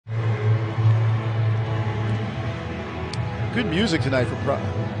Good music tonight for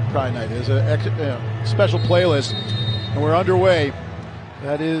Pride Night. There's a special playlist, and we're underway.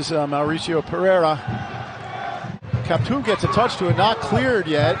 That is Mauricio Pereira. Kaptoum gets a touch to it, not cleared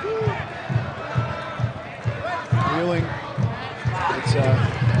yet. Wheeling, it's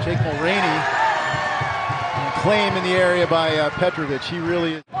Jake Mulroney. Claim in the area by Petrovic. He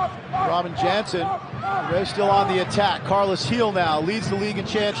really is. Robin Jansen, Revs still on the attack. Carlos Gil now leads the league in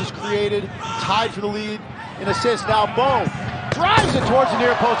chances created, tied for the lead in assists. Now Bo drives it towards the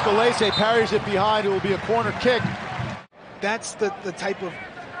near post. Galese parries it behind. It will be a corner kick. That's the type of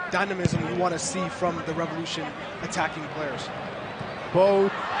dynamism you want to see from the Revolution attacking players. Bo,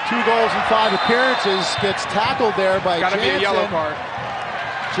 2 goals in 5 appearances, gets tackled there by Jansen. Gotta be a yellow card.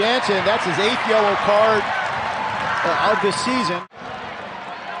 Jansen, that's his 8th yellow card of the season.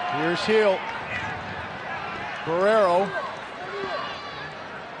 Here's Gil. Guerrero.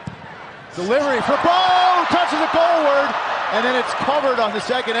 Delivery for Bo! Touches it goalward, and then it's covered on the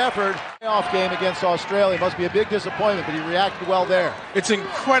second effort. Playoff game against Australia. Must be a big disappointment, but he reacted well there. It's an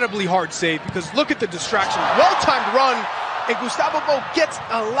incredibly hard save because look at the distraction. Well-timed run, and Gustavo Bo gets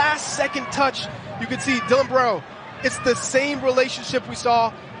a last-second touch. You can see Dylan Borrero. It's the same relationship we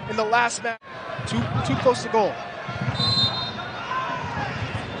saw in the last match. Too close to goal.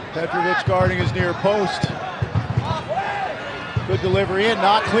 Petrovic guarding his near post. Good delivery in,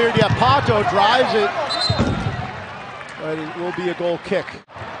 not cleared yet. Pato drives it, but it will be a goal kick.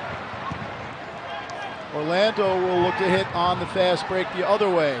 Orlando will look to hit on the fast break the other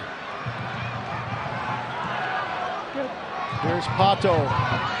way. Here's Pato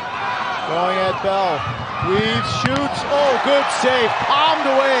going at Bell. Weaves, shoots. Oh, good save. Palmed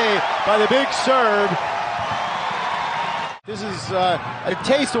away by the big Serb. This is a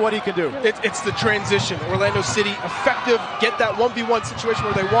taste of what he can do. It's the transition. Orlando City effective, get that 1v1 situation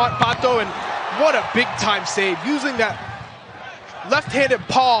where they want Pato, and what a big-time save. Using that left-handed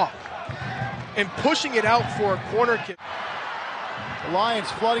paw and pushing it out for a corner kick. The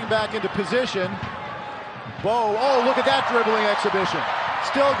Lions flooding back into position. Bo, oh, look at that dribbling exhibition.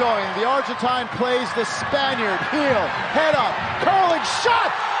 Still going. The Argentine plays the Spaniard. Heel, head up, curling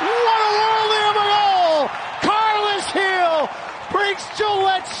shot. What a worldly of a goal! Carlos Gil brings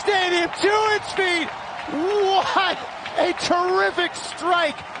Gillette Stadium to its feet. What a terrific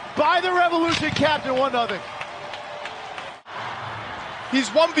strike by the Revolution captain. 1-0. He's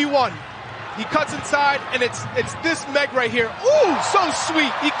 1v1. He cuts inside, and it's this Meg right here. Ooh, so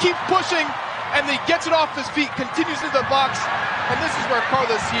sweet. He keeps pushing, and he gets it off his feet, continues into the box, and this is where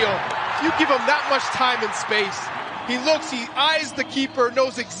Carlos Gil, you give him that much time and space. He looks, he eyes the keeper,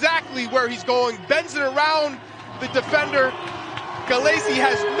 knows exactly where he's going, bends it around the defender. Galese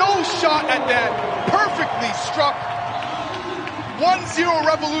has no shot at that. Perfectly struck. 1-0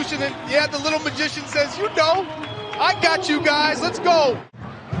 Revolution, and yeah, the little magician says, you know, I got you guys, let's go.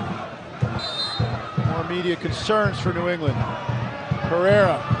 More media concerns for New England.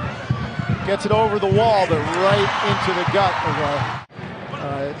 Pereira gets it over the wall, but right into the gut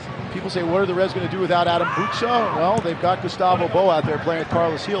of people say, what are the Reds going to do without Adam Buksa? Well, they've got Gustavo Bo out there playing with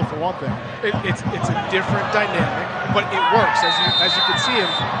Carlos Gil for one thing. It's a different dynamic, but it works. As you can see him,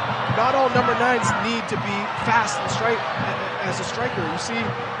 not all number 9s need to be fast and straight as a striker. You see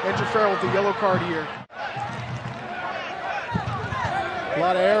Andrew Farrell with the yellow card here. A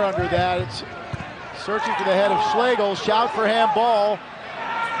lot of air under that. It's searching for the head of Schlegel. Shout for handball.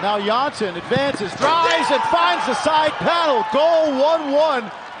 Now Janssen advances, drives, and finds the side panel. Goal 1-1.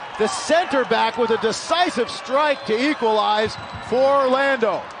 The center back with a decisive strike to equalize for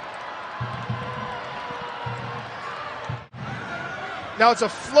Orlando. Now it's a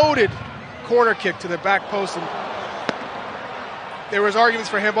floated corner kick to the back post, and there was arguments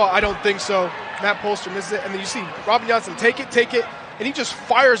for handball. I don't think so. Matt Polster misses it, and then you see Robin Janssen take it, and he just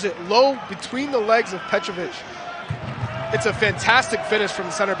fires it low between the legs of Petrovic. It's a fantastic finish from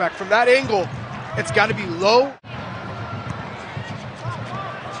the center back. From that angle, it's got to be low.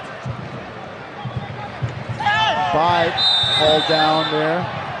 Five hauled down there.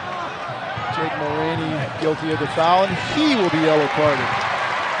 Jake Mulroney guilty of the foul, and he will be yellow carded.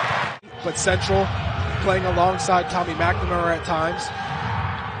 But Central playing alongside Tommy McNamara at times,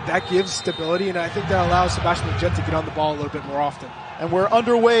 that gives stability, and I think that allows Sebastian Lletget to get on the ball a little bit more often. And we're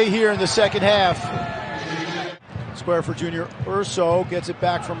underway here in the second half. Square for Junior Urso, gets it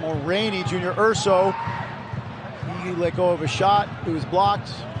back from Mulroney. Junior Urso, he let go of a shot, it was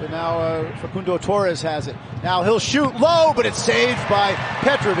blocked, but now Facundo Torres has it. Now he'll shoot low, but it's saved by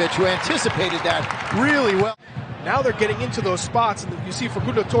Petrovic, who anticipated that really well. Now they're getting into those spots, and you see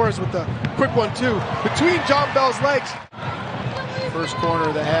Facundo Torres with the quick 1-2 between John Bell's legs. First corner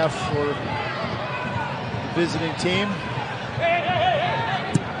of the half for the visiting team.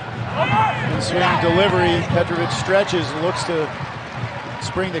 In swing delivery, Petrovic stretches and looks to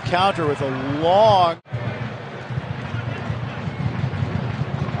spring the counter with a long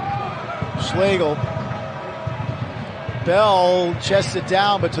Schlegel. Bell chests it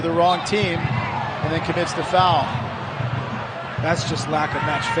down, but to the wrong team, and then commits the foul. That's just lack of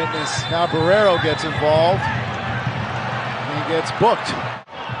match fitness. Now Barrero gets involved, and he gets booked.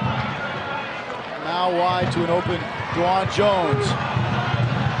 Now wide to an open Dwan Jones.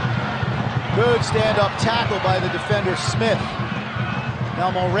 Good stand-up tackle by the defender Smith.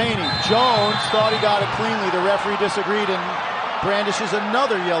 Now Mulraney. Jones thought he got it cleanly. The referee disagreed and brandishes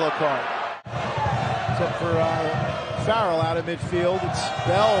another yellow card. Except for Farrell out of midfield. It's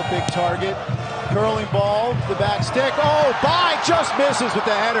Bell, big target. Curling ball, the back stick. Oh, Bai just misses with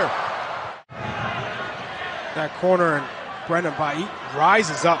the header. That corner, and Brendan Bai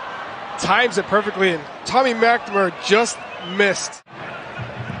rises up, times it perfectly, and Tommy McNamara just missed.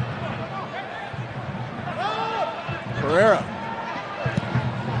 Pereira.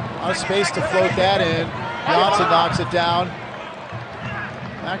 A lot of space to float that in. Johnson knocks it down.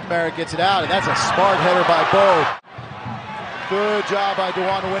 McNamara gets it out, and that's a smart header by Bo. Good job by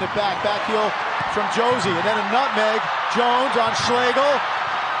Dewan to win it back. Back heel from Josie, and then a nutmeg. Jones on Schlegel.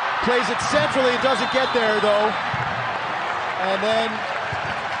 Plays it centrally, it doesn't get there though. And then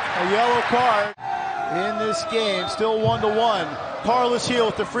a yellow card in this game, still 1-1. Carlos Heel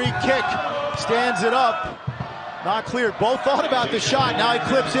with the free kick, stands it up. Not cleared. Both thought about the shot. Now he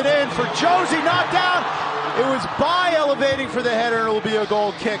clips it in for Josie. Knocked down. It was Bai elevating for the header, and it will be a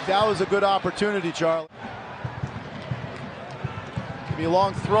goal kick. That was a good opportunity, Charlie. Give me a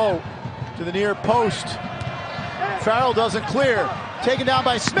long throw to the near post. Farrell doesn't clear. Taken down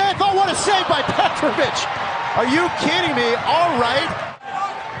by Smith. Oh, what a save by Petrovic. Are you kidding me? All right.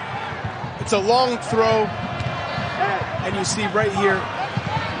 It's a long throw, and you see right here,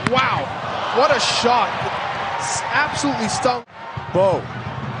 wow, what a shot. It's absolutely stung. Bo,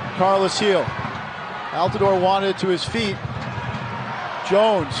 Carlos Heel. Altidore wanted it to his feet.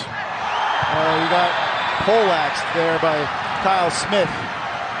 Jones. He got poleaxed there by Kyle Smith.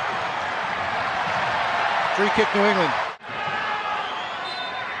 Free kick, New England.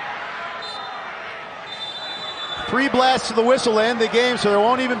 3 blasts to the whistle end the game, so there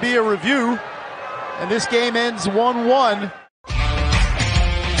won't even be a review. And this game ends 1-1.